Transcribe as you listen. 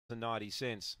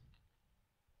$90.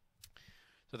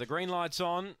 So the green light's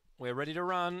on. We're ready to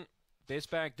run.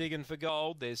 Best back digging for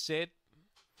gold. They're set.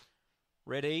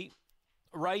 Ready.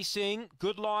 Racing.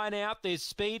 Good line out. There's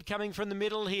speed coming from the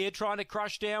middle here. Trying to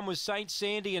crush down with St.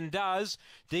 Sandy and does.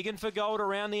 Digging for gold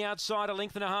around the outside, a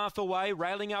length and a half away.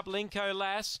 Railing up Linko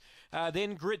Lass.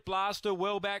 Then Grit Blaster.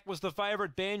 Well back was the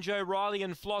favourite. Banjo Riley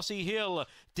and Flossie Hill.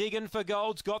 Digging for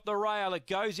gold's got the rail. It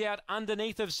goes out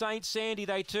underneath of St. Sandy.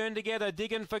 They turn together.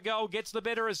 Digging for gold gets the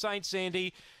better of St.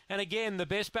 Sandy. And again, the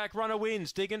best back runner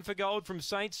wins. Digging for gold from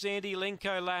St. Sandy,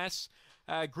 Linko Lass.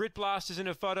 Grit Blasters in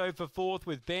a photo for fourth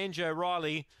with Banjo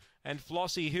Riley, and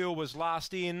Flossie Hill was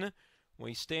last in.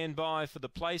 We stand by for the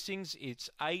placings. It's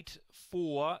 8,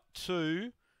 4,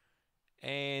 2,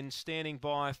 and standing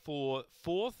by for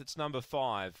fourth, it's number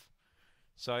 5.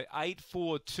 So 8,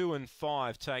 4, 2, and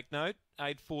 5. Take note.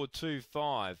 8, 4, 2,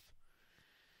 5.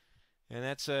 And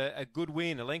that's a good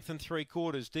win, a length and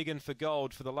 3/4, digging for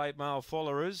gold for the late male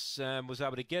followers. Was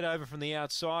able to get over from the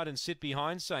outside and sit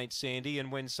behind St. Sandy. And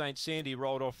when St. Sandy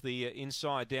rolled off the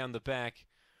inside down the back,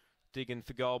 digging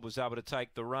for gold was able to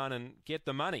take the run and get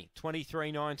the money.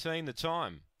 23.19 the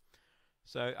time.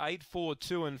 So 8, 4,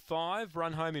 2, and 5.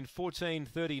 Run home in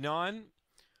 14.39.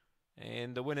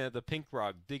 And the winner, the pink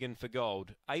rug, digging for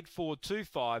gold. 8, 4, 2,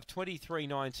 5,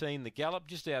 23.19 the gallop,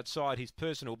 just outside his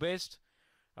personal best.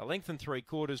 A length and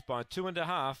 3/4 by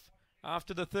 2.5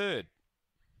 after the third.